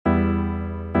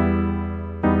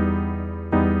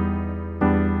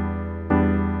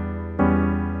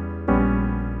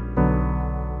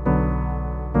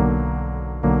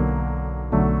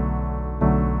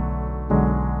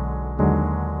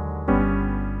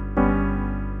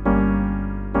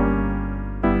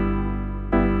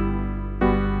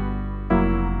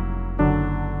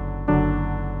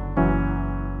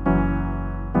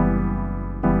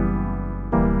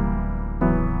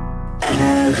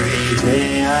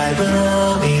I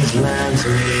below these lands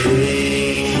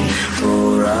waiting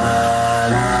for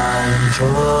an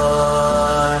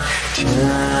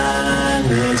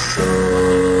unfortunate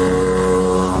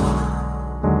soul.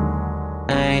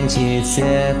 Aren't you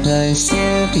supposed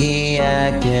to be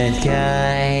a good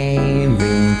guy?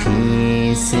 Bring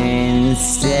peace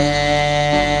instead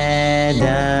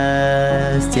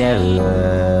of terror.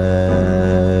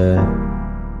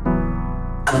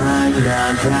 I'm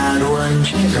not that one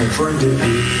chick, I want to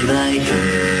be like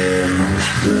him.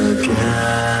 Look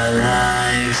at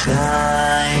life,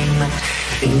 I'm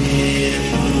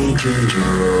in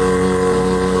control.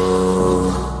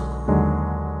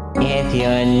 If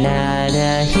you're not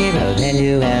a hero, then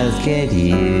who else could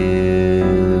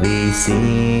you be?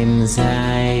 Seems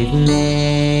I've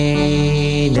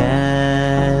made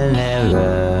an error.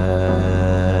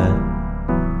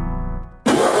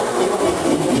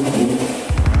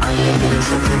 I'm gonna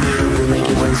something new to make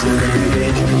it one so that you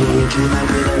get to me. You might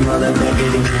be like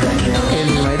motherfucking to that kill.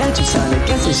 Anyway, that you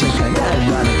Sonic.exe shit kinda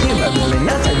ironic. You are really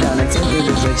not ironic, simply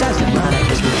because you're just demonic.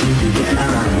 It's what you get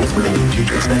ironic, it's what you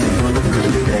trust me. What I'm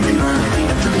gonna do, baby, honey.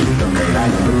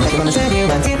 I'm gonna say you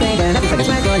once you think and every second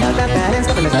smack going out that bad and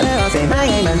stuff in the sun. I'll say my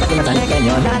aim and fucking my Sonic and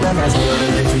you're not the best. You're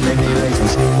the things you make me like some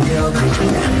single creature.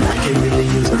 I can really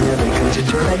use a really good to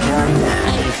turn like I'm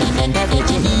mad. And that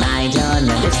bitch in my don't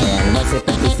understand. What's it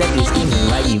but you said you scheming?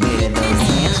 Why you with those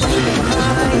hands?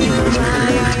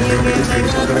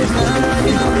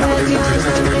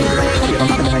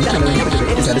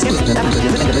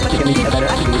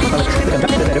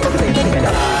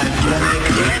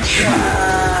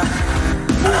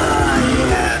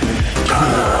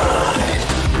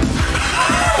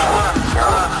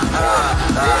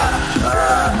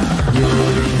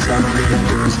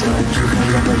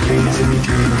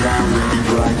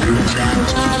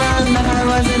 I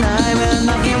wasn't I, well,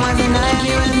 nothing wasn't I,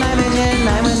 you was my vision,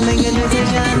 I was making a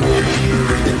decision. You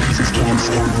with the pieces can't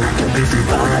stand like a busy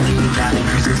body, got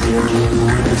increases still you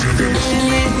with the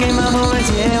tradition. This game of wars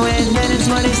here with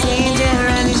Dennis what is danger,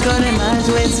 and he's got it much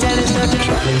with status structure.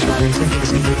 Trying,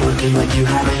 thinking, looking like you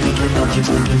haven't thinking, not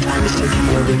just looking, time is ticking,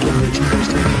 you're making me too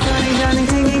thirsty. Trying,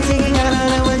 singing, I don't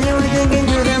know what you were thinking,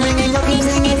 through the ringing, I'll keep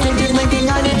singing, just making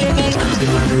all the tricking. I'm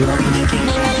still under love making,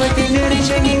 with the dirty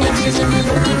shrinking, that's just a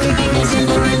little kicking, it's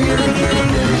simple and you're beginning.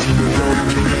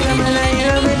 I'm a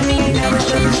liar of everything, never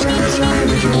stop,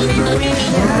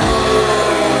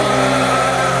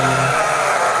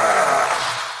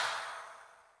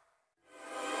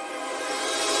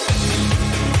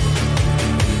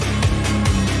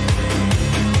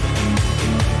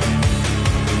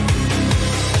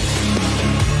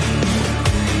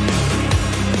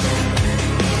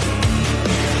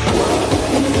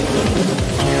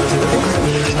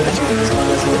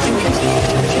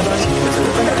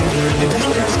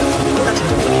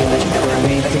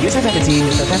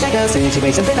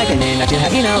 situation that I can end, not to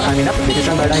have you know I'm enough to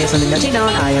strong, but I have something that you know.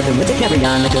 I have the wit to carry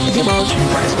on, like a little boat.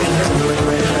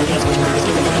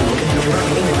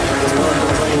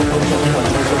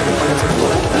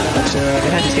 Sure, I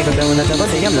can escape from doing that, but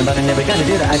I'm never gonna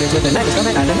do that. I was with the night,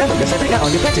 coming, I don't know, because I think all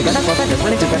you practice, got for practice,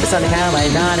 wanting to grab something how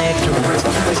ironic.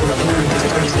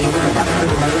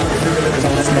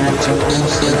 That's not true, I'm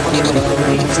still feeling the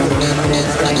way to the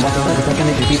minutes, like wow, I'm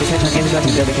gonna do people catch my game, got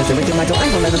to go because they're into my door,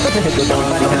 I will never put the head go down,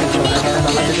 body can control, I have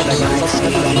a lot to do, I can see.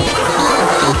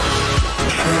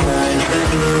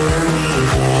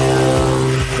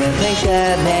 Can't think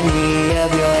of any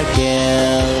of your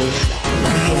kills.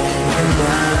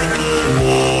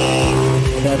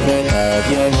 The birth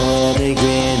of your whole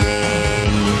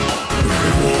beginning.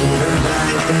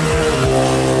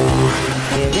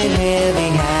 You didn't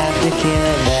really have to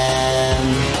kill them.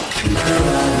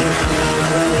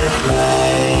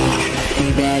 Be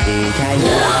ready, kind of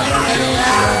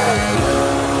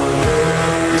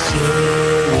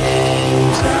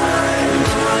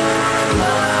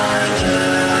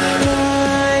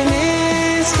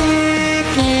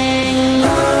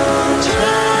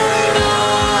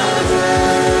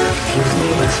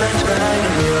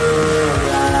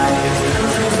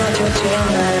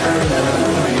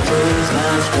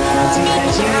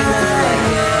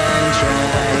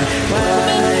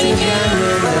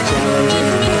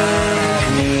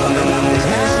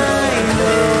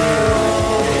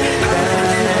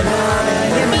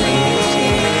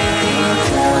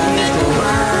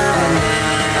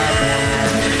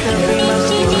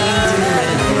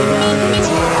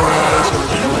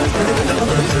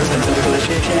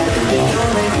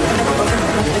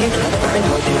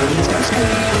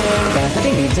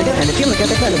and if you look at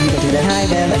the color, you can see that high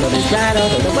band. I know this battle,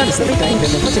 though the one is slipping time,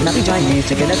 then the pushing not be trying, you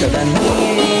check it out, the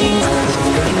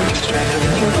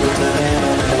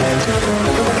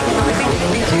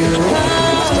You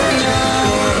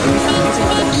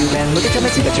can look at them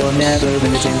and see that you'll never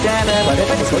win this endeavor. But if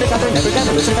I just hold it out, they're never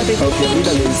gonna listen. But they hope you'll be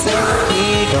the loser.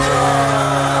 Be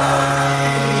gone.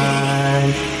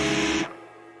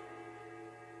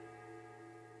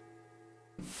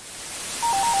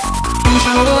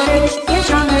 Shallow waters, get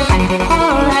stronger, fighting through the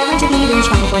hole. I learned to be the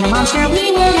strong for the monster. We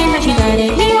will in but she got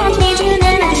it. He wants me to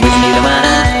then let the You don't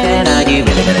wanna, then are you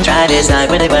really gonna try this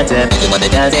time when they want to? The one that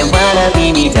doesn't wanna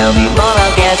be me, tell me more,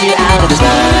 I'll get you out of this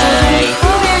fight. oh,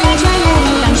 really trying to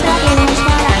leave, I'm stuck in this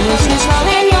spot. I will just fall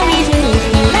in, you'll need to leave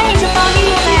me. Legs are foggy,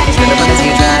 you'll have to The one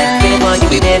you try, before you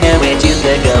even know where you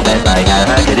could go and fight. How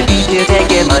hard could it be to take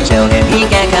him on, show him he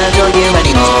can't control you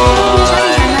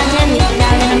anymore.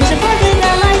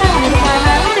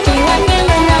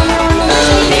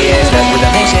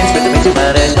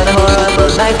 But a horrible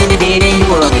life in the beating. You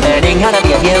will be learning how to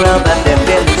be a hero. But the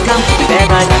villains come to bed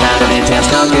right now. The intense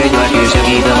conquer your view. She'll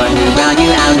be the one who brought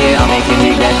you out here. I'll make him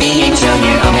regret being shown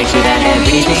here. I'll make sure that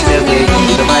everything's so good.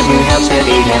 You're the one who helps to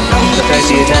lead him. The first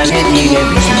few times you need him,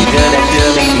 you could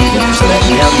actually need him. So let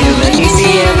me help you when you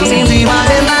see him. Seems he wants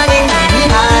him running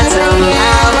hard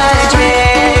somehow. But it's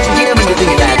rich. Human to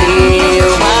think that he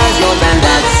was your friend.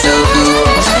 That's so cool.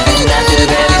 And after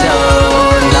that he's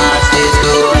own, lost his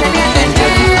cool.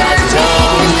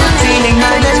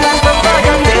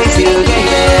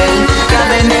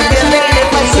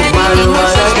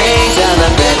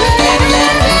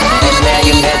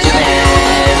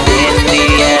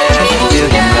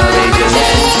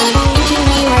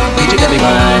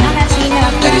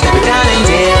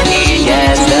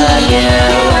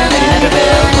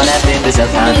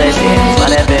 Self-confidence,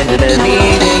 what happened to the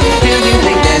meeting? Do you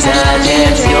think there's a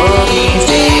chance you'll be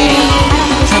saved?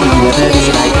 How will you ever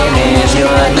be like him if you're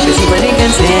not to see when he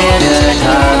considered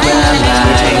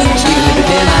compromise? Even if it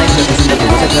did my purpose and never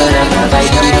was a good of a fight.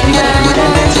 Tell me how you got to do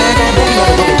that. Turn that baby on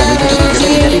the book and tell me what you're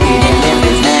saying. Every beating in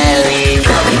this alley.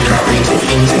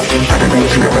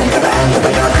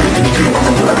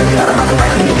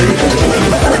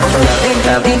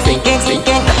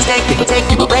 Thinking, mistake, people take,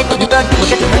 people break, but you don't, people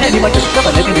get to hurt anyone, just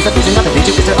cover, maybe there's a reason, nothing, did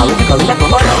you consider all of you calling back for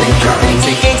more?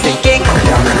 Thinking,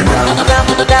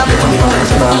 down,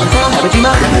 have a dream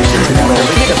of,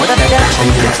 wherever you go, more than that,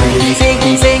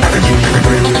 sing,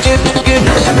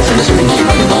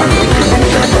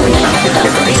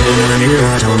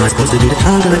 How am I supposed to do the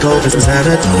time when I go for some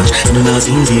sabotage? Someone else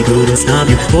seems he couldn't stop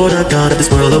you. For the god of this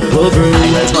world of pull through.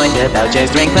 I was warned about your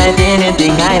strength, but didn't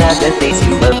think I'd have to face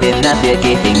you. Open up your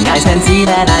gaping eyes and see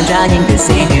that I'm trying to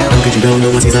save you. How could you don't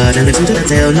know what's inside and listen to that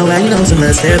tale? No way you know, so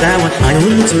let's stare that one. I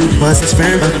only too was his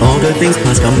friend, but all good things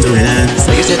must come to an end.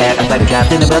 So you sit there, I'm like a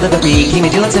captain, a brother of a freak. He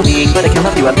may do it so weak, but I can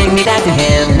help you, I'll bring me back to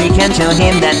him. We can show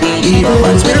him that the evil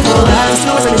one's beautiful.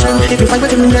 If you fight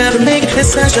with him, never make it,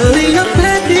 especially your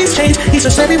plan, he's changed. He's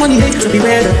just everyone he hates, so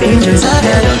beware the dangers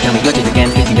ahead. Don't tell me you're just again,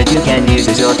 thinking that you can use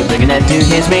his sword to bring an end to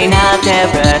his reign of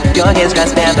terror. You're his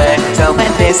cross member, so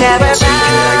when this ever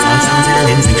sounds and an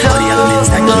instinct for the elements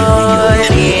that keep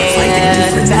me fighting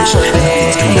different nations.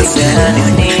 It's come to see working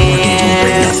to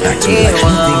bring us back to life.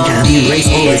 Nothing can erase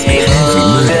always make every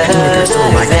murder so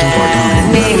I can work on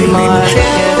and nothing may much.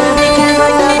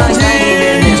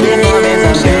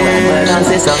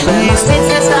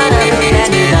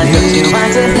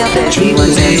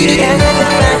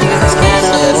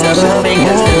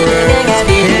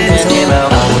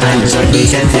 He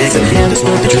can fix it, he'll just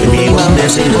want to treat me one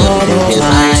this in all the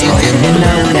lies. For him,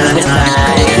 no one got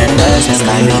time. And us is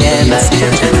kind of game, but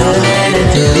still to know that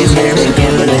until he's here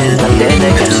again. But then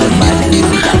they can survive and you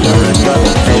got no trouble.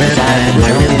 Every time,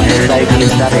 I really heard like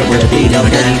he's not able to be no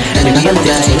daddy. And if you're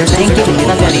just you're thinking you're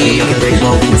not any, you can break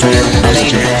more things for him. I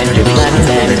ain't dead, you're behind his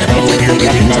head. I ain't really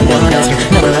getting that no one else.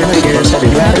 Never ever get a shot,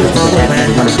 you're out of the way.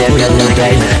 On the dead, you're no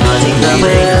guy. Hunting the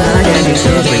way, and you're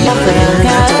still bring up the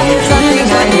guy. Something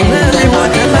I did.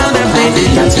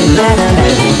 That's a matter of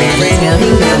everything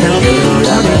coming down the road.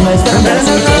 I'm in my stuff, that's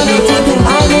a good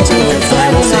I get to the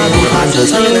side of the heart,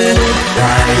 just feeling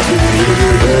right to the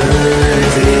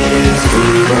is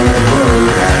fever,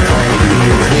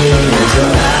 is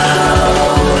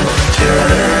around,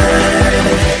 turn,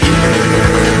 you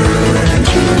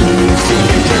choose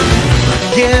to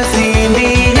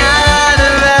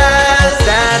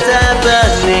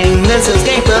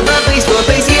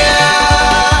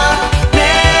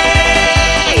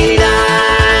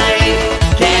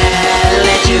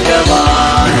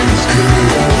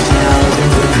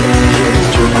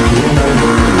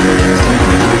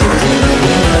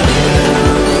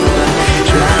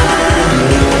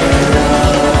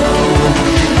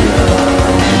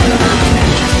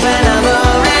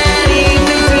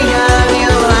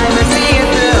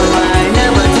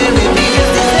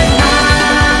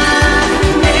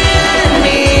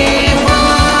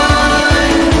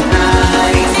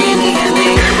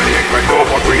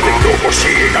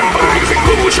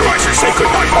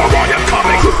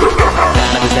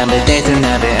down, but there's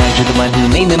another. You're the one who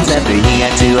made them suffer. He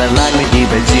had to align with you,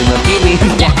 but you won't keep me.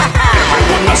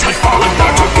 Everyone else had fallen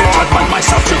down to get I'd find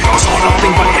myself to go. Saw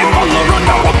nothing but him all around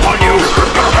now upon you.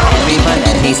 Everyone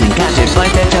that he's in concert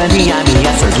points at John behind me.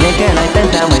 I says, liquor like the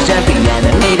thumb with jumpy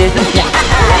animated. It's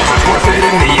worth it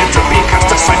in the end to be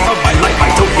cast aside from my life. I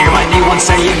don't hear anyone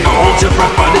saying no, hold your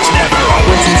breath, but it's never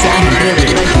over. Once inside you feel it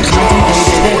like you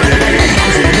contemplated it.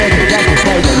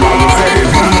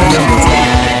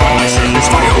 It's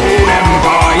my own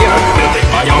empire, building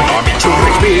my own army to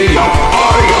reach me up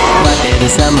higher. But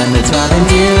there's someone that's falling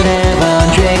to their own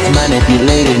tricks,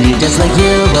 manipulating you just like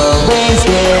you always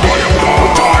did. I am all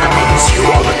diamonds, you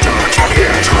are the dirt.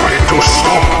 You're trying to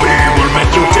stop me, will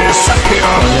make you disappear. I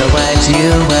know what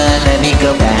you want, let me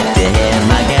go back to him.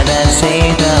 I gotta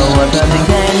save the world from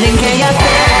impending chaos.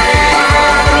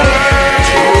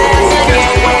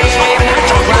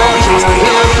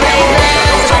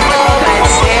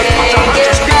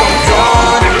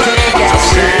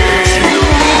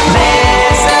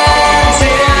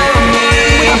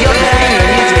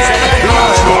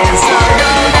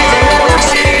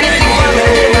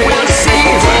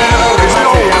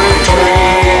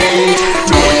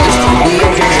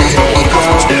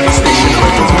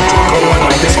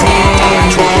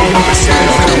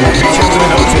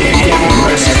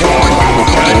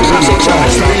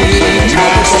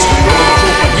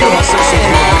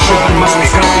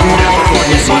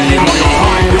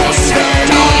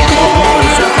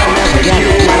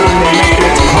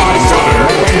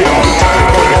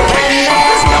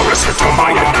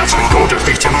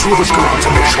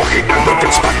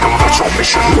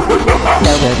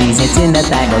 Nobody's hits in the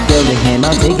bag, I'll build him,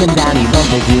 I'll take him down. He won't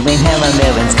give you in hell, I'm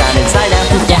there and start inside out.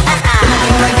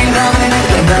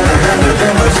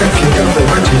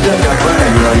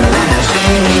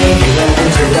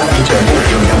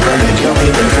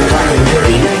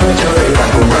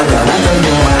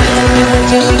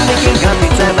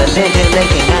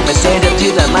 I'm a stand up to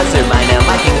the monster by now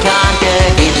I can conquer.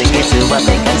 He's the gates to what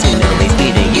they can see. Nobody's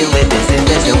beating you with this and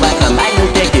this. So I come, I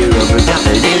will take you over, jump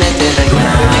the unit to the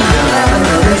ground.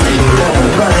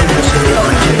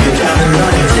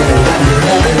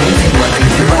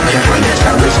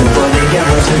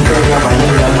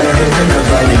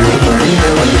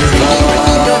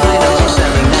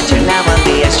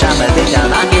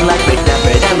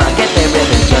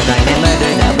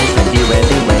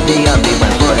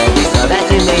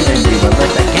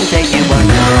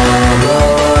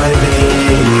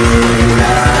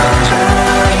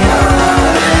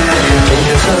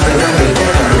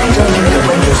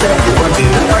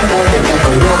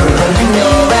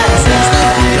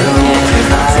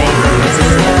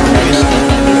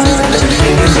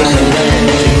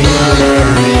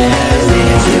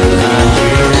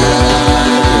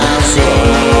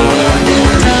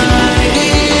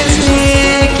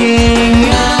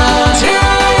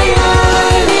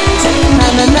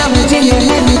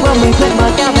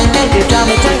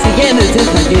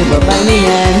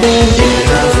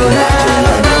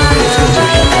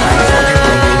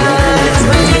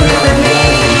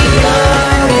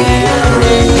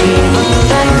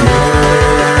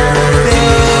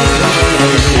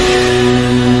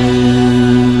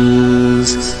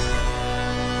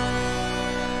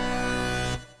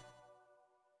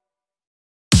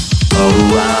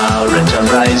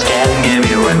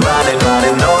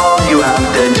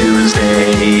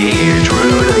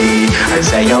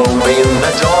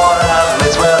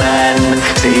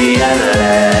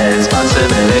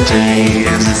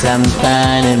 Some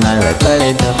fun in my life, but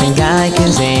I don't think I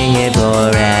can sing it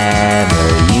forever.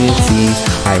 You see,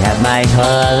 I have my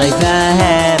whole life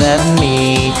ahead of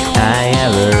me. I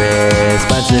have a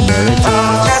responsibility.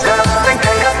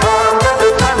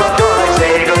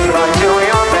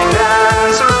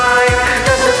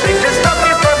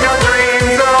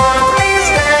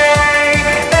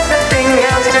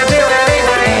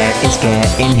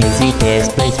 In hazy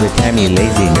pissed place with me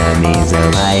lazy dummies. So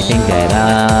I think that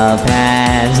I'll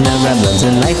pass. No problems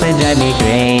in life that drive me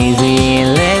crazy.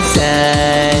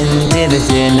 Listen to the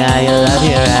denial of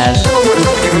your ass.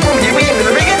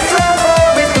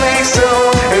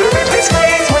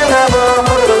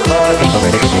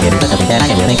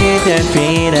 Get your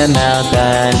freedom out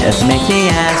done. Just make me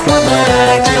ask what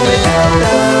I do it.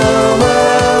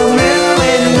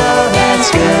 Ruin all that's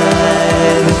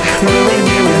good. Ruin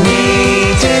you and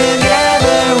me.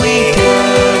 Together we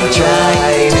could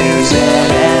try to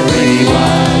set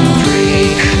everyone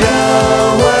free. The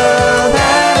world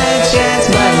had a chance,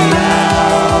 but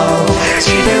now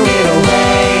she threw it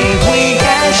away. We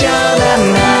can show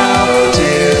them how to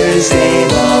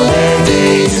save all their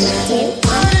days.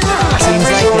 Seems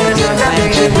like they're good,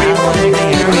 but how are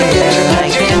they?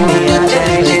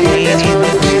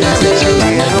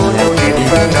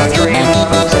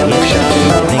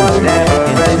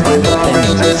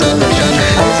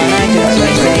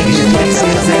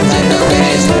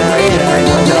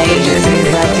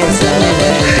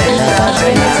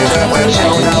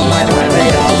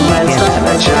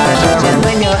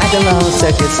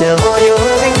 that you're still. Are you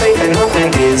losing faith and hope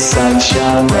that is such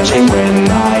a rushing?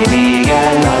 When I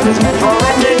began, I was meant for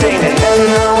entertainment. And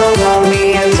no one called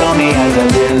me and saw me as a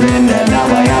villain, and now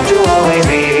I have to always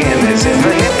be in this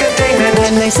infinite containment.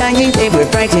 When they sang you, they were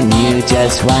frightened. You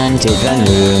just wanted run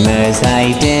rumors,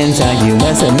 heightened. So you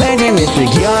must have murdered with the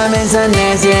cure,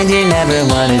 misunderstood. You never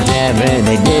wanted ever.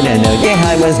 They didn't know your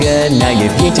heart was good. Now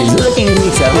your future's looking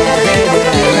weak, so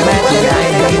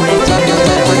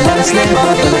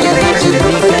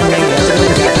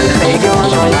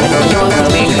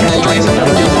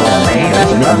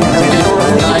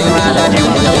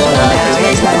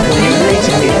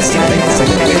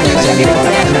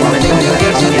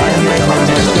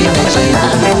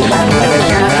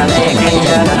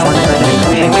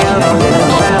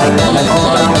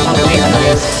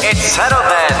it's settled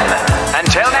then.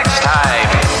 Until next time,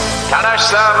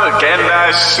 Kanasham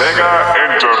Genda Sega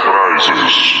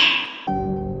Enterprises.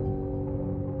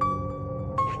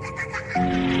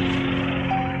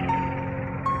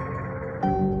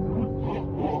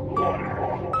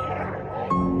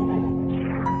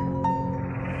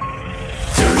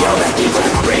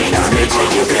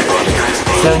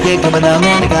 So you're coming on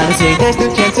and I gotta say there's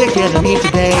no chance to kill me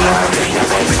today.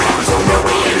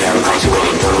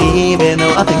 Even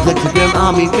though I think looks grim,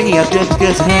 I'll be free up just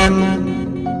because of him.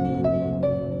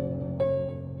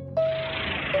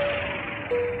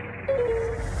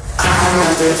 I'm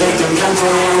not the victim,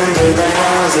 jumping into the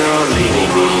hell zone, leaving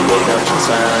me with no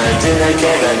concern. Did I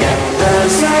get again? The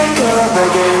cycle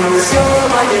begins, you're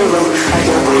my hero. I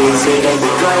don't believe seeing me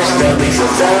crush the beast of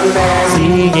the man.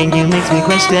 Seeing you makes me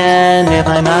question if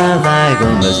I'm alive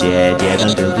almost yet I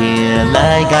still feel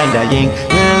like I'm dying.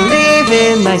 Believe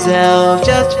in myself,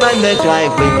 just find the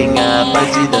drive, waking up, I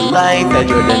see the light that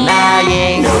you're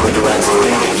denying. No one runs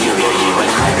away with you, yeah, you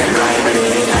and I can drive it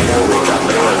in. I know it's up,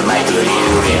 but what am I to you?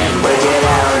 Can't work it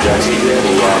out, just you to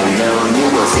the unknown.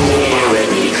 You will see here with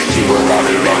me, she will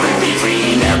never ever be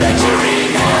free now that you're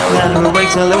in hell. Never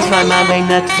works, so lose my mind,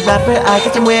 ain't not just rapper. I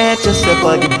get some weird, just a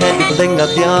plug in head, people think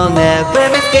of you'll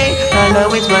never escape. I know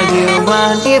it's what you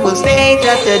want, it will stay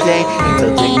just a day.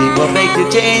 So technique will make the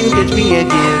change, catch me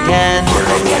if you can.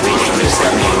 Like everything there's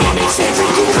something, it makes sense, and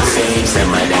you feel safe.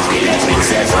 Someone that's been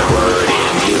said, why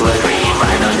wouldn't you agree?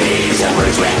 Final days, some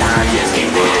words when I just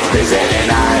came this present,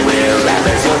 and I will laugh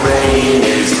as your brain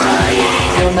is crying.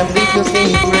 You'll never leave, you'll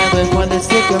stay forever for the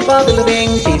sake of all the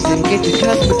living. Peace and get your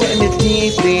trust for eternity.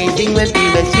 Speaking with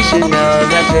you that you should know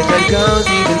that treasure goes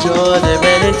even shorter.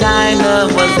 But in time, the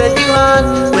ones that you want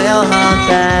will hold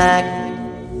back.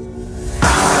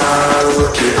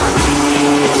 I'll keep on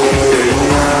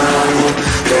keeping on.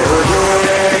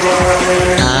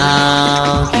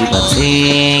 I'll keep on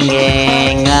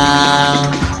singing, I'll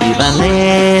keep on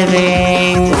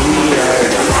living. We are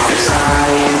the last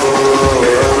time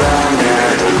for around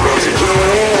now. There's a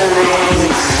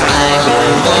killing. I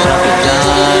will go dark when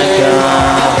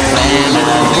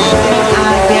I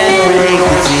can't break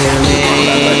the ceiling.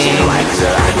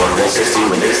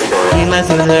 He might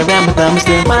turn around, but I'm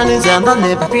still minding on. I'll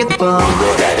never fear the fall.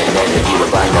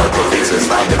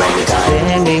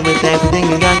 Stand me with everything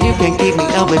you got. You can't keep me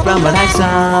away from what I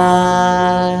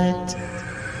sought.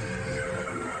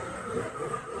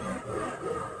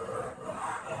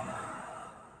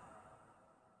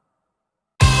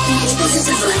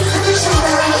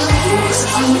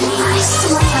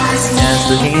 Just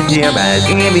looking into your eyes,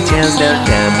 give me chance. Don't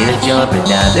tell me that you're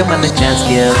another one that just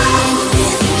kills.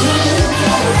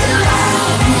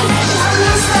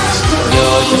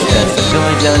 You're just a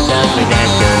joy, don't tell me that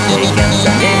you're taking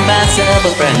some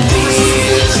impossible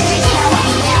frontiers.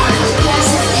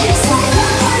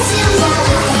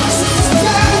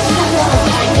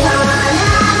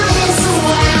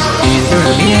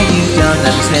 Yeah, you don't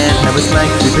understand how it's like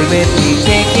to be with me.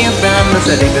 Take you from the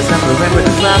setting that's not remember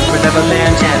the love for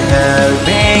Neverland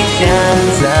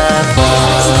generations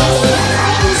above.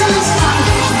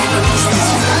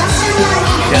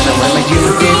 Don't know what my you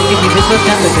did, if you just look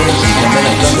at the bitch, you can run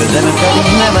up from the lemon, but you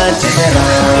never did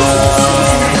all.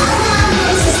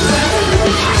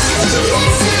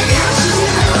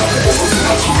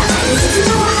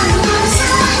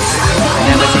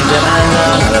 Never seem to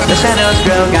alone. All of the shadows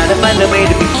grow. Gotta find a way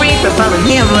to be free from fallen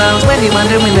heroes. When you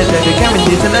wonder when the dark are coming,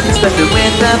 do some nothing special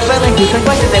with the feeling. You can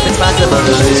question if it's possible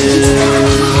to lose.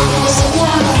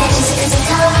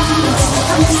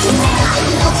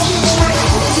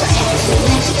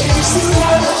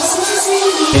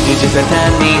 If you just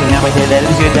attend me, now I say that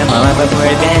it's your time. I'm up for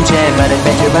adventure, but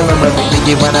adventure I'm a think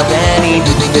you want up any.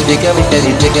 To think that you're going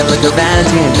steady, take a look around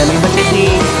you and tell me what you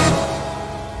see.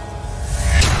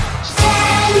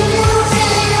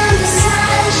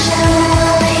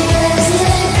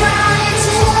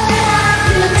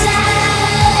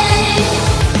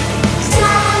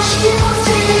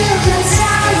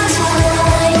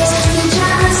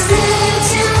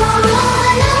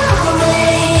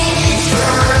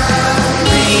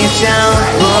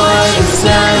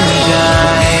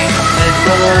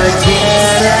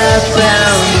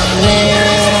 about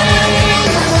it.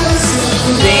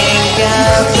 Think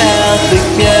about the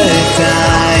good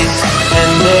times,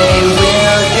 and they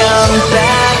will come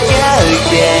back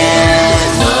again.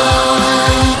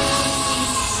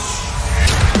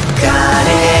 Got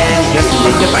it. Just to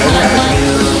think about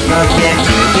you. Forget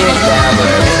to get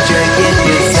sour. Get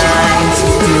good signs.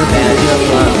 Too bad you're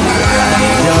from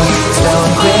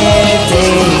don't quit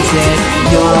dating.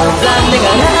 You're blinding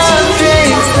on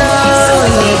hundreds.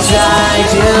 Slowly try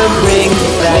to bring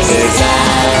back your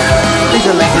time. Things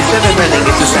are like this, never running.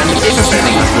 It's just time to keep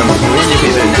running. What's the most in your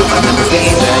favorite group? I'm never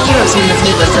saying that. You don't see the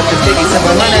snippets of the sticky stuff.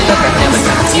 I'm running up and down.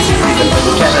 It's easy to see the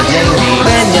little cat of me.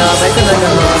 When you're back to like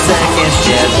a little second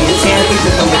step, you can't be so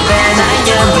good when I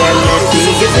am there. Let's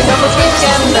see, give the double switch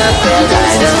and the fair.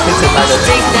 I don't think about the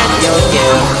things that you'll do.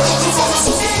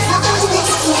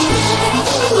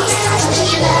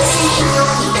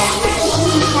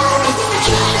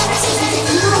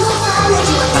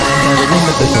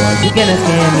 Before you gonna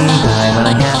scare me by when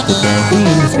I have to beg for you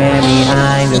to spare me.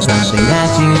 I know something that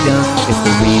you don't. It's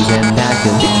the reason that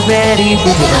you'll be ready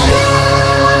to go.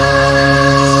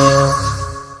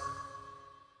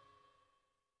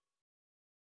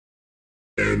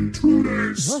 In 2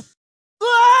 days.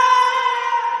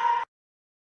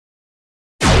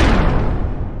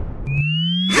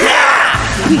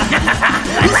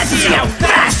 Let's see how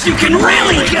fast you can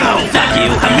really go! Fuck you,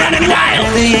 I'm running wild!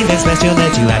 They ain't that special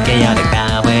that you have chaotic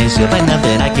powers. You'll find out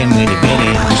that I can really fit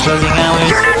in these closing hours.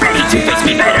 You're not ready to face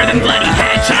me better than bloody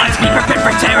headshots. Be prepared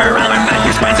for terror, I'll revive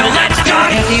your spine, so let's go!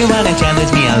 If you wanna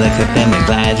challenge me, I'll accept them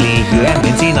gladly. You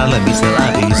haven't seen all of me, so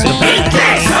I'll be so bad. Eat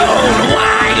this old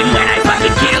wine when I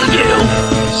fucking kill you!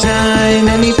 Shine,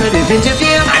 let me put it into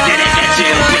view. I didn't get you,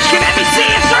 bitch, you let me see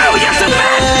it through, you're so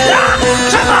bad!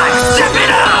 Come on, step it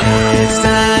up! It's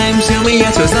time, show me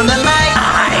your choice on the mic.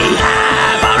 I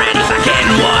have already fucking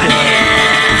won!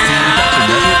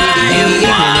 You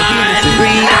won!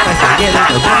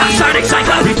 Sonic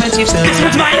Cyclone! This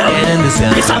one's my own!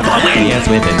 It's all for win!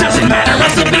 Doesn't matter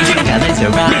what's the beat you!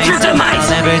 Meet your demise!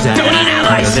 Don't need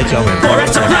allies! For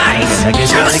us to rise!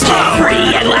 Just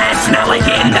free at last! Not like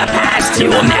in the past! You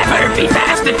will never be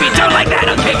fast! If you don't like that,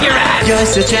 I'll kick your ass! You're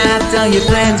so trapped, all your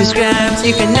plans are scraps.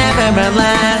 You can never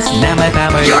outlast. Now my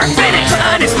power. Your finish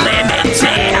line is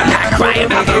limited. I'm not crying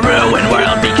about the ruined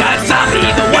world because I'll be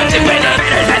the one to win it.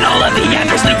 Better than all of the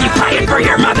others. Leave you crying for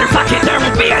your motherfucking. There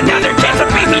will be another chance to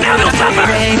beat me now. You'll suffer.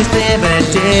 Greatest ever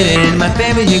did. My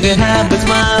favorite you could have was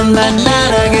one, but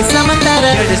not against someone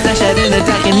better. You're just a shot in the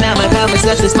dark, and now my power's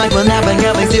such a smart. Well, now I'm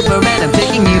going super red. I'm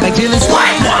taking you back to the spot.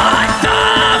 What the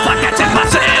fuck? That's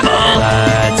impossible.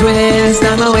 Twist,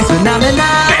 I'm always phenomenal.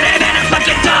 Better than a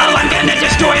fucking doll. I'm gonna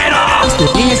destroy it all. The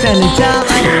thing is standing tall.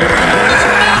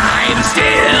 I'm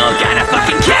still gonna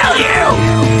fucking kill you.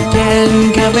 You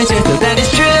can convince yourself that is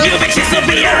true. You bitches will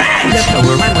be your end. That's how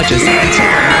we're right, what you're saying.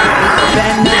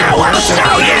 Now I'll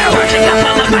show you. Charging up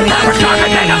all of my power, stronger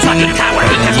than a fucking tower.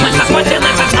 Because with the one that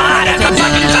lives as hot as the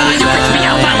fucking sun. You fix me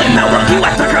out well in the world. You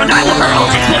left the ground, I will hurl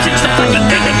explosions to fucking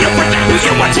think that you'll forget who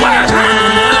you once were.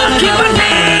 I'll keep on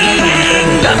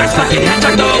being the best fucking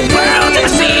hunter the world's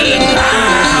ever seen.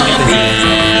 I'll be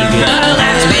the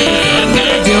last thing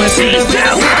it sees to.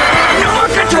 No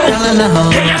more control.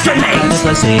 Chaos remains.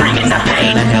 Bringing the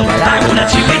pain. I will let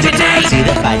you in today.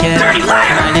 Dirty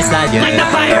liar. Light the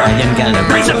fire.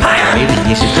 Raise a pyre.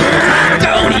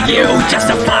 Don't need you. Just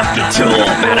a fucking tool.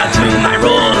 Bow down to my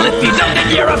rule. If you don't, then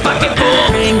you're a fucking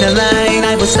fool. Bring the line,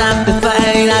 I will stop the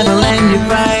fight. I will end your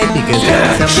fight because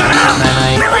shut up!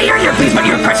 Really, you're your pleas, but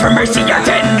your cries for mercy are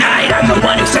denied. I'm the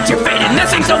one who sets your fate, and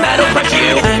nothing's no that'll crush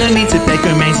you. I don't need to beg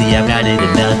for mercy, I've got it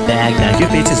enough back. Now your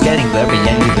face is getting blurry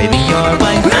and you're waving your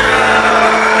white.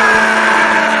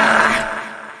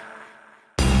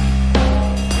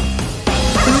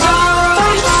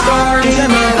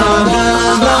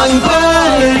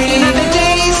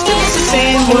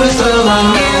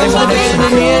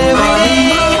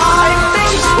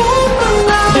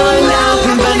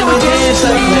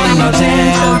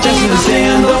 Just to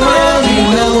stand the world, you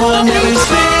know I'll never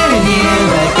spin in here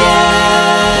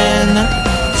again.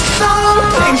 Some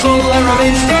things will never be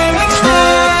standing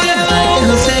still.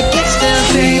 The second still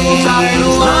seems tired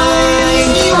of lying.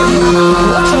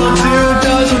 What's on 2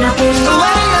 dozen you're supposed to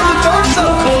lay in the dark, so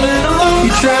cold and alone.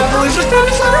 You travelers just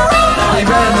never sit around. I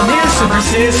reminisce and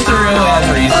persist through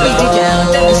every zone. I'll lead you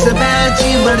down, that is about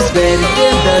you, but it's better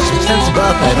than the sensible.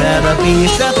 I'd rather be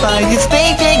yourself, I just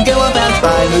think and go about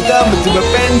fine. Look up to my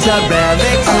friends around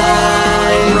the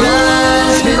time.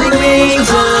 Run, spinning rings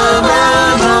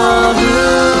around all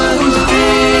rooms.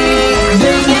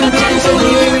 There's never time to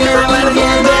leave, we never want to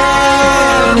get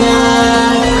down.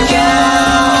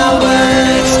 Now,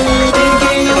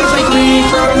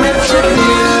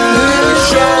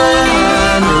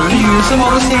 some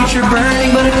on the stage you're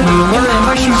burning, but if you learn and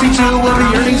my shoes you too will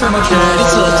be yearning for much more.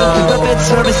 It's such a puppet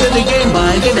service in the game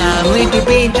by get down, leave to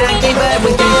be Jackie bad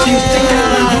with you to stick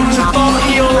down. Who's a fall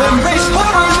heel, embrace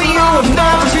horrors, the you have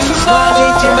never seen the So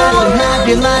teach your man to have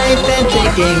your life and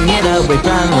taking it away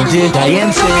from you to die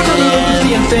in sin.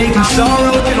 and fake and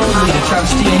sorrow can only lead to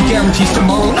travesty and guarantees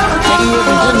tomorrow never Taking your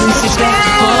goodness is back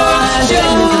to fall.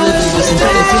 This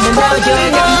entire human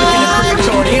project.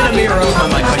 purgatory in a mirror of my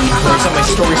mind, fighting close on my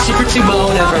story, secrets you will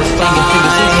never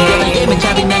find. Game and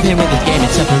trapping nothing with this game.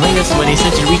 It's separating us when he's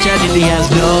such a tragedy has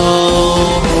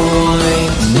no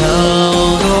point, no.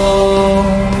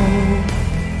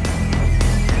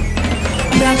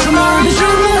 That's a more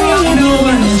deserving and no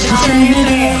one is frustrated.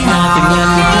 Nothing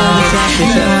left to tell us after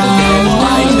seven days.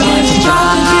 Why don't you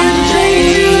try?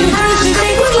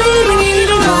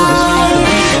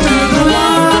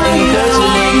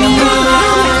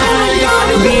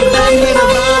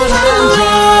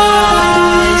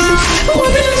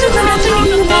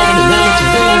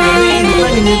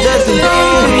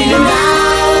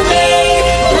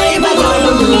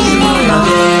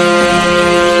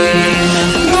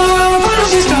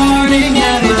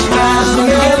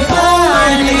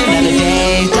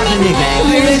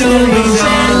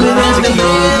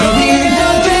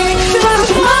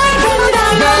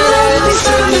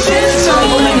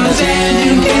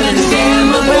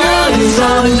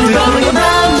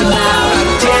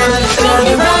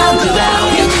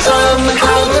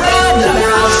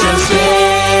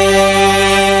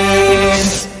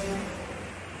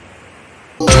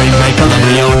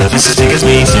 This is thick as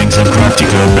me, sings some crafty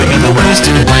code, bringing the worst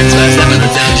to the points. Last never the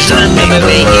sun, never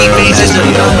making faces to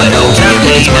go, but oh,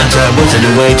 time was in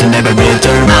a way to never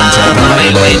return. One time on my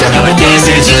way to have a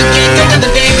distance. You can't take on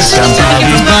the things.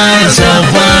 Somebody finds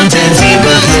someone and see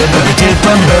what's live, but the tip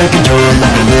from birth control.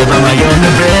 Like I live on my own,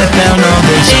 the breath down all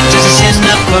the shit. Just a sin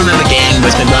up for them again,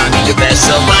 was been wronging your best,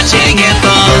 so watching it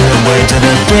fall. On the way to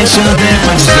the fish of it,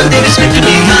 when something is meant to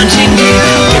be launching you.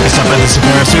 Take a stop and listen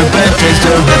for a super taste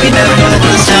of it, you never know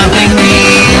what's stopping me.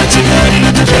 What's it hiding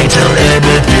at the fatal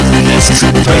ever? Feeling is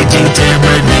celebrating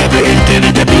terror, never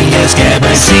intended to be a scab.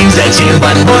 It seems that you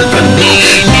want more from me.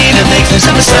 Need a fix for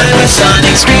some side with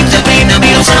Sonic screams of pain, no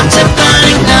meal sounds of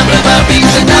fine. Number of our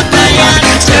beats and not my eye.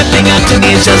 Stepping up to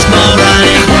me is just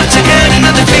moronic. Once again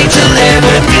another fatal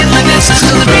error. Feeling this is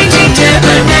celebrating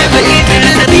terror, never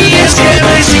intended to be a scab.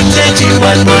 It seems that you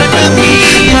want more from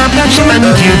me. I'm not sure I'm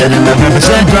you that I'm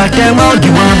 100% right down all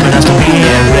you want, but I'll still be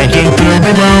here breaking through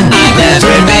it all. I've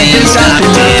never been stopped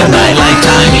in my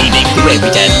lifetime, meaning the way we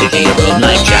tend to hate a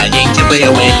life, trying to play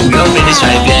away from your finish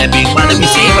strife. Everyone let me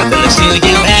see what belongs to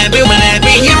you. Everyone,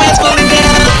 every human's falling down.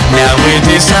 Now it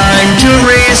is time to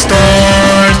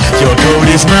restore. Your code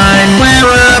is mine, we're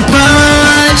a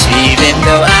bunch. Even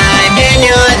though I'm in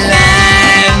your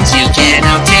lands, you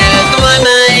cannot destroy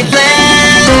my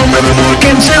plans. So many more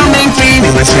consuming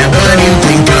feeling. Let's have a new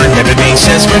thing on. Never makes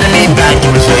sense when I lean back to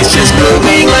his face, just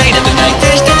moving. Light of the night,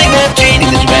 there's nothing up, training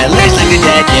the dwellers like a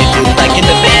dead. Can't do like in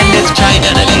the bandits, try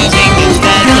none of anything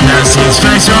instead. Now see his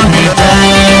face on me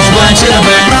thighs. Watch it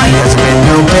over. My has been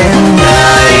open.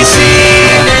 I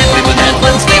see. People that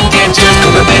once lived here just go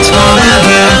to bed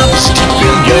forever.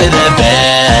 You're the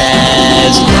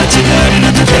best. What's it hiding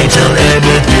at the fatal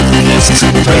ever? Feeling is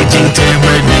celebrating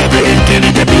terror, never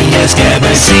intended to be a scab.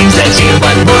 It seems that you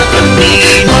want more from me.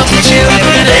 What would you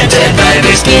ever entered by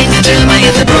this thing until my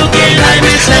head's a broken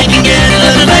iris? I can get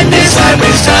another like this. I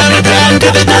was trying to drown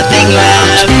till there's nothing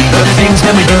left. But the things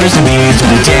that we do is to me, to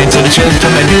the chance of the truth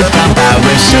from my newfound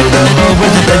power. Show the whole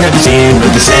world the thing I've seen,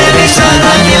 but the city sun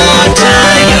on your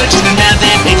time. You're just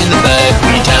another page in the book.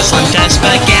 We tell sometimes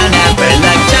back out after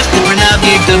life. Just a different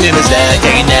object of your mistake.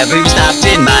 I never stopped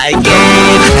in my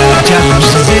game.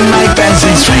 Challenges in my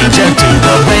fancy, stranger to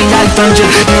the way I function.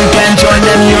 You can join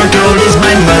them, your code is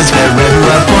mine. Was forever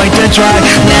a point to try.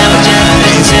 Now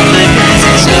challenges in my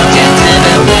fancy, stranger to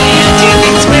the way I do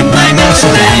things with my nose.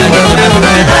 And I will never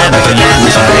run out of the end.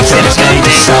 Sorry, say the state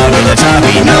is sorry, that's how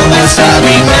we know that's how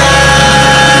we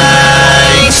rise.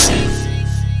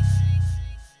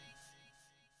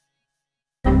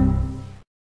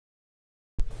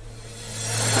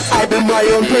 I've been my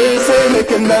own person, it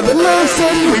can never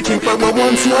listen. Reaching for what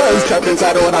once was, trapped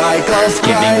inside what I call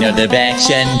Giving crime. no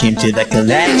direction, came to the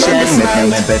collection with no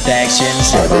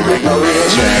imperfections. Try what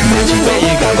you way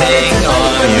you going,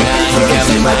 or you're out, you got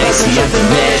me right. See of the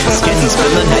mess, getting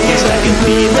spilled on how you're stuck and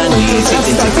feel uneasy.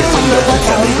 Things like this and go for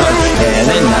coming from hell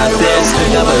and not this. The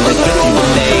double look if you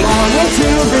will make.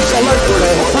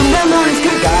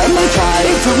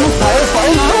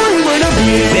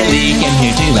 You really came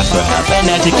here to ask for help and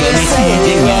not to kill me.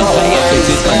 Seeing out by your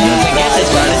faces, but you think that's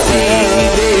what I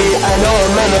see.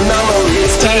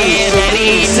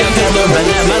 some people run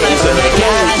out my life for the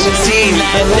casualty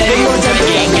like things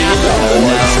breaking up. No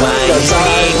one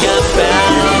speak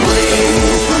about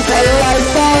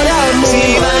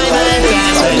see my mind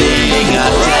transferring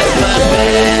up death but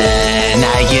when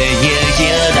I hear you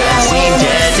don't seem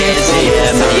to disappear.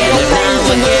 My end of now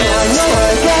again.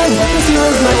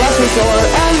 My last resort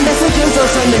and messages are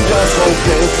sending just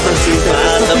focus for secret.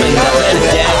 Something up in the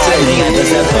dance and the end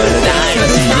is up for the night. I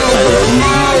see you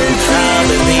I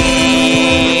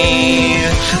believe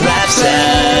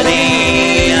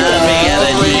Rhapsody of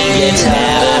reality it's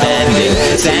never ending.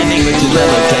 Standing with you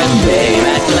love can play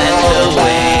back let the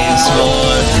waves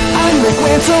roar. I'm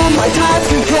liquid so my tides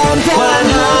can come down. One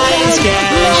eyes can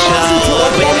show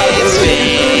with its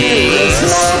face.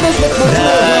 The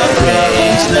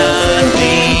rage not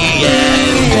the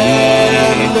ending.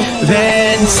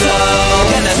 Then so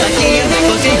can I not hear the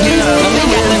close to you? Only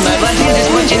got in my blood here just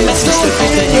watching my sister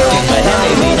face that you can find out.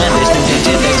 I mean I understand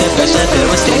tension makes a fresh that there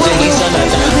was danger. He's on my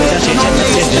back without changing the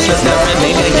distance. Was the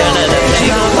remaining down at the plane.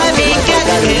 Let me get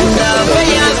in the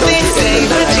way of things. Say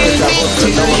what you need to.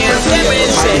 You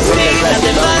parents say stay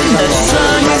nothing but the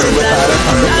song is enough.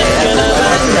 I'm not gonna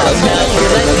run no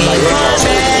let me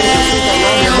say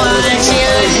what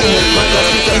you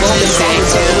need to say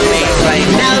to me right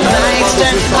now. Lights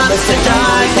turn up the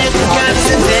darkness cuts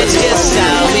and that's just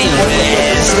how we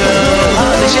live. So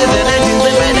all the shit that I do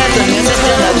live right now don't mean to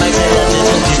stand up like that. Just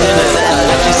what you stand aside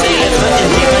like you say it's fucking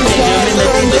deep and you're in the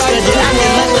thing that's good. You're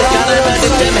acting like the color of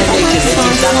determination. It's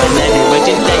you stopping anyway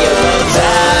to tell your own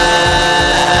facts.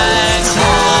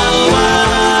 How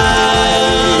I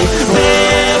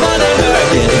live on a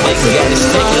burden makes me gotta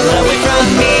take your love away from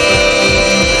me.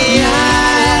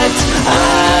 Yet I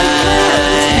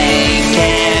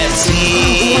can't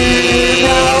see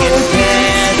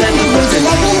that the words are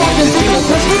like the people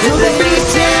push me to the beat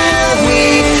till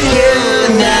we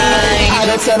unite. I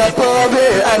don't set up all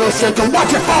it, I don't set to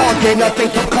watch it fall. Get nothing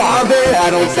to carve it, I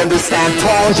don't understand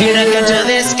tall. You don't control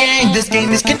this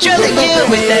game is controlling you.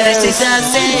 With that I say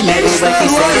something, maybe what you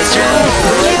say is true.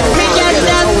 You forget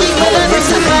nothing, whatever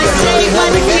somebody say.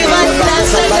 What you want,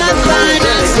 that's like I'm fine.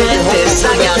 I'm with this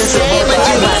song, I'll say what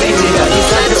you want me to know.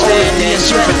 Let's finish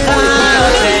with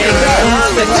our thing.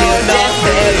 All that you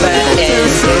never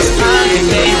is this song. You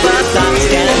gave up, I'm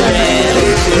scattering.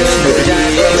 The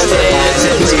dark stares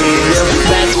and tears.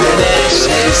 Let's finish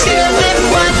it. Still in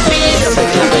one piece. The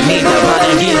company that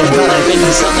wanna get it, but I've been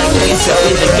so like me. So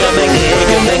we think I'll make it,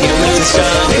 you'll make it way too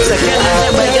strong. It's a kind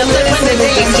of way I live when the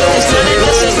day is so it's not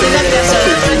enough, so it's not enough, so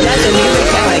it doesn't even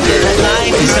count. I get that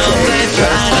life is so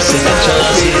different. I sit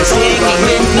control, she's singing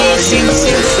with me. Seems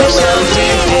special to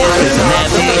this, cause I'm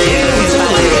happy you is my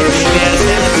life. There's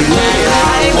nothing like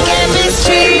I can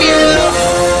mistreat you.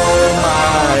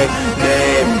 My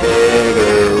name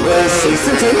bigger.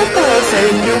 Listen to the first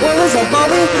saying you was a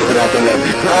bobby, but I can make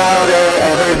you prouder.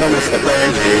 Everyone is the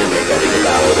brand new, getting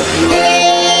louder.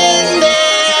 In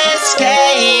this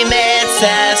game, it's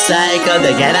a cycle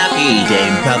that cannot be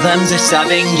tamed. Problems are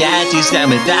solving, yet you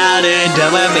stand without it.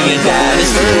 Don't worry, your dad is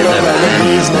still around.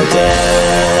 He's not dead.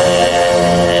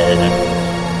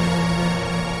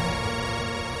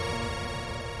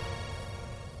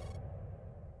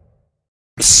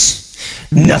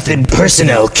 Nothing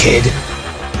personal, kid.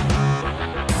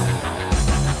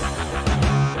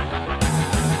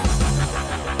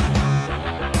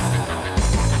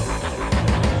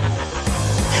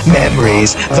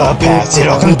 Memories, the past, it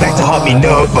all comes back to haunt me,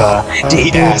 no, but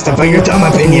he asked about your dumb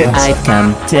opinions. I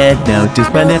come to know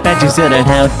just when if I just said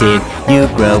how did you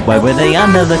grow? Why were they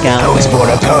on the lookout? I was born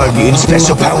a power mutant,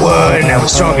 special power, and I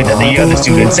was stronger than the other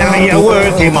students. How many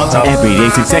hours came on top? Every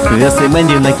day's exactly the same when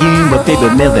you're like you, a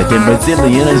paper militant,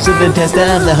 Brazilian, and should the test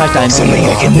of the hard times. Something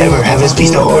I can never have is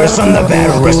peace, the horrors from the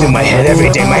battle rush through my head every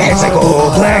day. My head's like a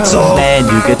whole black soul. Man,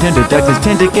 you get turned to darkness,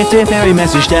 tend to get your very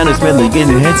master's down as friendly in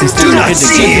your head system. Do not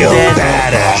seal!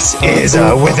 Badass is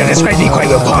within a scrappy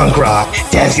quite a punk rock.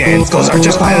 Death and skulls are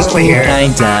just piles clear.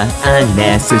 Kinda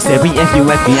unnecessary if you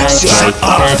FBI. Shut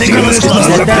up, think of this love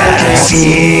for badass.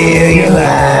 Feel your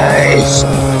life,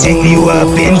 take you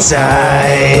up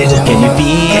inside. Can you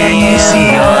feel? Can you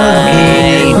see on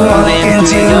me? Walk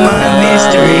into my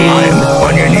mystery. I'm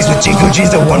on your knees with Jinko-G's,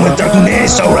 the one with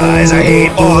darkness. So rise, I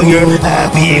hate all your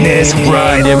happiness and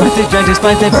pride. They're with the drug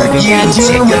despite the burden. You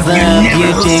take up, you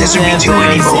never lose me to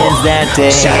anymore.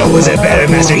 Shadow was a better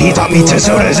master, he taught me to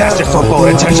sow disaster. Football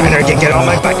and sunshiner can get on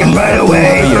my back and right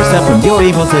away. Yourself from your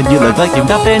evil side, you look like you've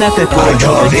nothing at the core. I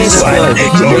call this one,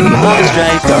 you're my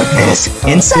darkness.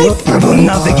 Inside, purple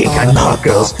nothing can cut hot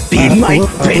girls. Be my,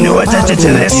 pay no attention to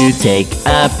this. You take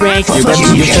a break, Fuck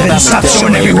you, Kevin, stop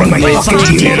showing everyone my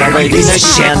fucking demon. I like this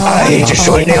shit. I hate your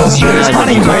short nails, yours.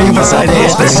 Honey, burning beside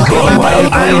this. This is going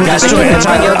wild. I don't got straight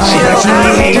I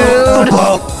actually hate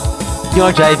football.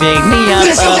 You're driving me up.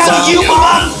 This is how you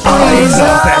mom. I'm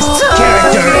the best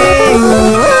character.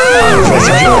 I'm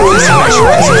pressing you. This is my shoe.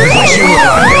 I'm gonna shoot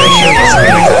this.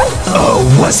 Oh,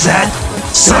 what's that?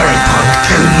 Sorry, punk.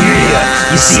 Couldn't hear ya.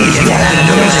 You see, if you had a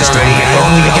noise ready, I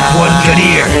only get one good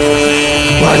ear.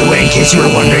 By the way, in case you were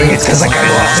wondering, it's because I got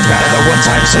lost in battle that one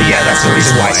time, so yeah, that's the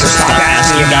reason why. So stop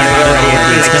asking about it already.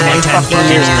 It's been like 10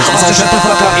 fucking years. Also, shut the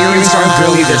fuck up. Earrings aren't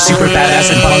girly. They're super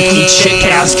badass and punk. Eat shit,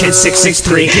 Chaos Kid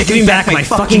 663. Give me back my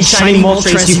fucking shiny mold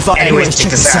trace, you fuck. Anyways, check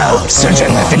this out.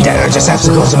 Surgeon Left and Dead just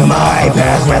obstacles on my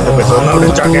path. Rather with a load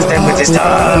of darkness than with his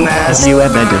dumb ass. You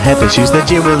have mental health issues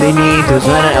that you really need to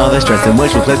run out all the stress and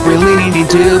which will really needing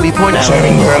to be poured out.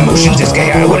 Sharing your emotions is gay.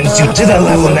 I wouldn't suit to the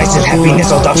level. Nice and happiness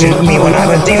all dog shit with me when I'm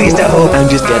a daily devil. I'm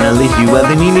just gonna leave you well,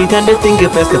 then you need time to think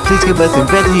of us. So please give us some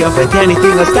better your friend.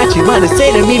 Anything else that you wanna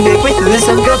say to me, make way to this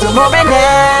and go to moment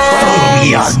now. Follow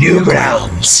me on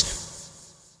Newgrounds.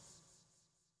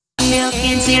 Milk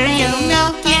and cereal,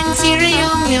 milk and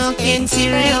cereal, milk and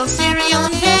cereal, cereal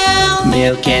and milk.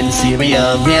 Milk and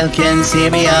cereal, milk and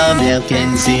cereal, milk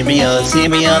and cereal,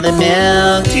 cereal and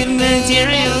milk. Too much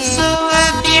cereal, so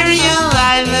ethereal.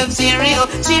 I love cereal,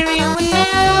 cereal and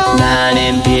milk. Not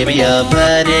imperial,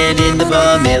 put it in the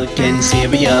bowl. Milk and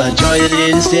cereal, joy that it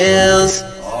instills.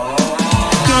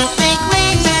 Don't make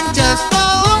waves and just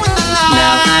follow with the line.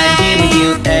 Now I'm giving you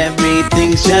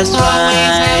everything's just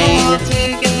fine. Always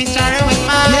to get me started with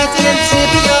my Milk and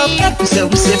cereal, so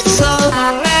sift the soul.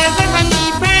 Forever my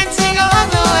deep prancing on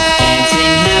the way. And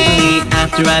sing happily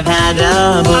after I've had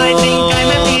a bowl. I think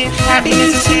I'm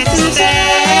happiness is here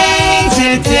today,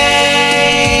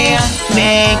 today.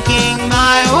 Making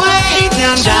my way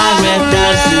down Shine with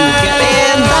us to get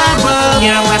in my world.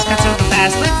 You know, West got so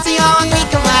fast. Let's see how long we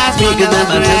can last. Because I'm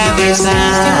a forever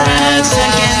sad.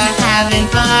 second, having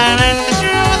fun. And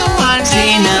through the one.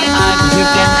 See now I'm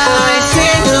hooked and I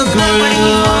single groove.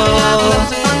 You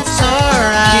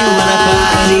wanna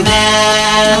party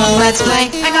then? Let's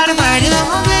play. I got a party the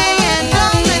whole day and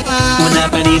all night long. When that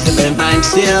party's up and I'm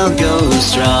still go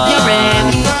strong. You're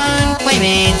ready, fun,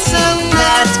 playmates, so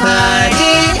let's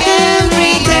party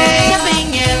every day. Nothing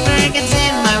ever gets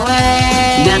in my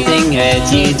way. Nothing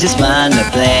hurts you, just wanna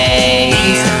play.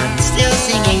 Still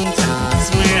singing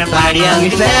songs. We're a Party on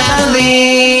your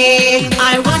family.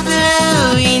 I want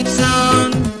to eat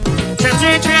some. Drums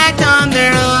retract on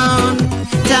their own.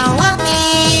 Don't want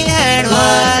me heard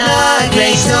what a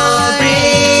great story.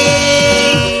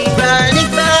 Running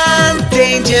from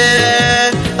danger,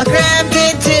 I grabbed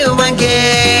into one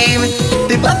game.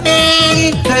 They put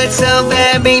me, hurt so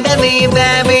very badly,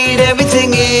 buried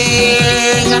everything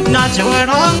in. I'm not sure what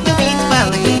all the beats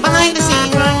welling behind the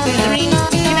scenes, run through the rings.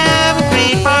 You can have a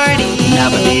great party. Now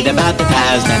believe about the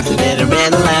past, that's the bitter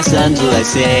and the last until I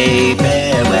say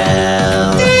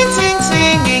farewell. Dancing,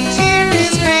 singing,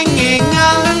 tears ringing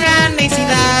all around. They see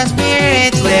the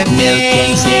spirits lifting. Milk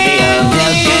and cereal,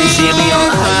 just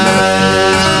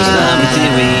the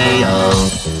material.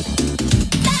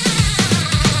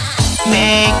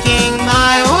 Making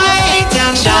my way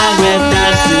down Shine with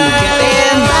us to get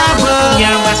in my world.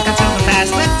 Yeah, West got so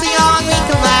fast. Let's see how long we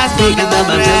can last. Because I'm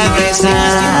a very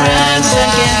sad.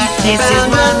 This is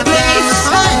one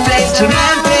place to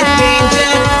run with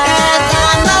danger, and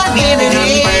I'm not giving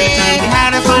in. We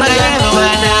had a fun time.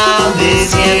 But now this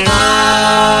year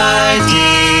party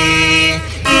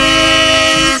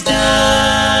is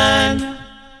done.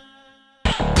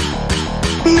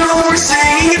 No more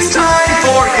saying it's time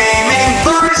for gaming.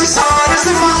 Bars as hot as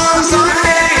the moms are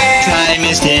hanging. Time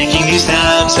is ticking, you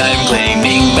stops, I'm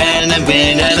claiming. When I've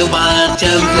been, I don't want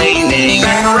complaining.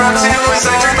 Back around to as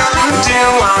I turn on to.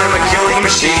 I'm a killing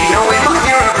machine. No way you've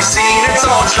ever seen. It's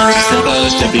all true.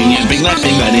 Supposed to be and bring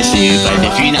laughing but it's you. But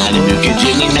if you're not a new kid,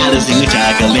 you're not a single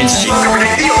chocolate inside.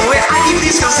 The only way I keep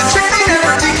these concentrating,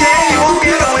 never decay. You won't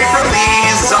get away from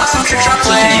these awesome trick shot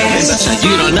plays. But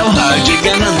you don't know how you're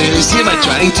gonna lose. You're not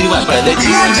trying to up by the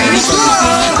team.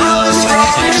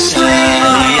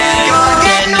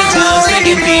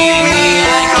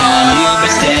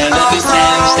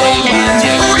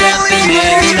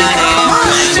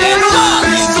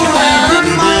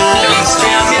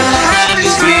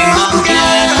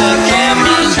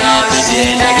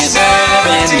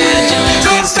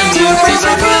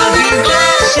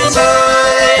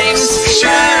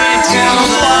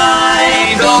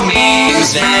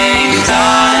 Same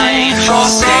time, or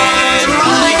stand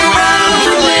right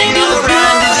around, laying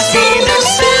around the speed of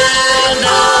sand,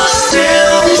 or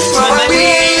still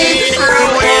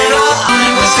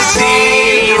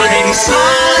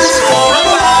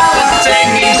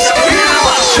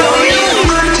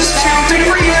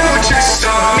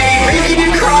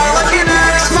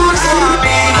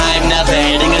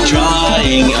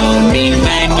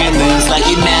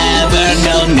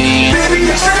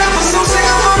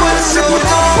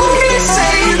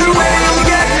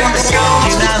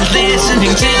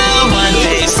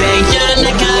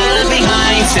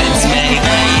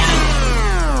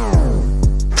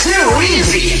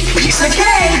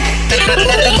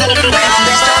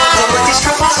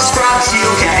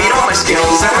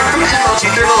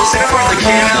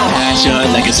Your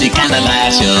legacy kinda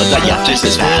lasts you. The yacht just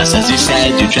as fast as you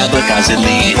said. You travel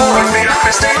constantly.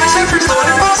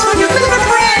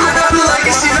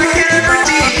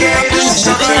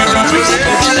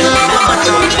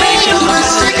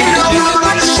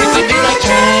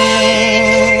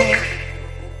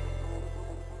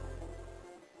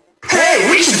 Hey,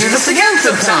 we should do this again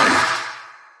sometime!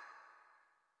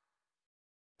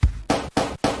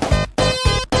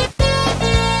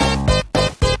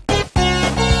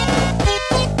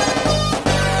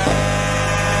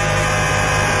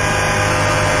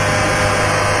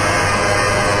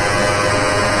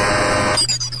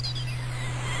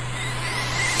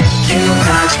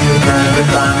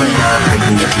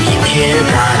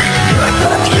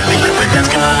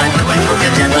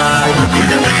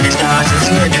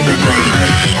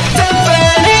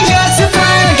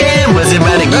 Was it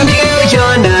running from you?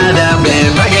 You're not a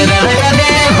man. I get out of them.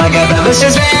 I got my Mr.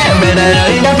 Spam, but I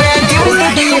don't end up at you. If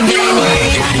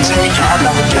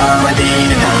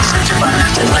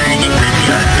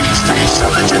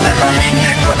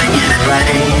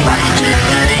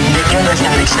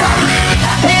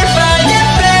I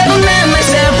ever met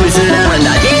myself with an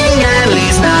undying, at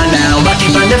least not now. I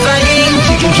keep on defying.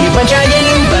 You can keep on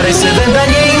trying, but I still been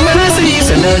bugging. When I see you,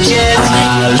 so no chance.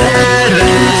 I'll let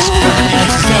it.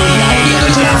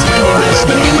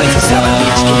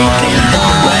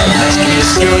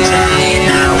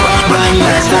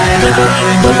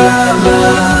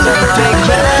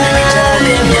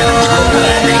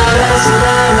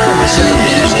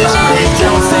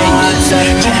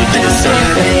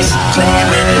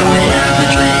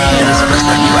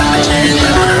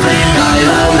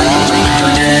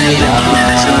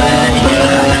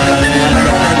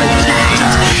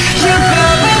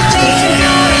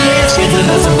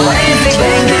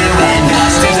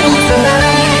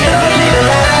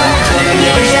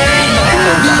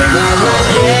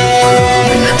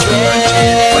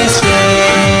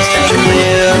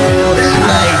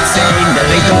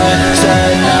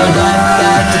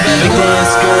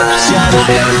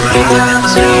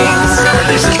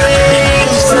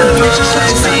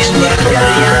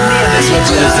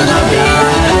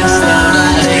 There's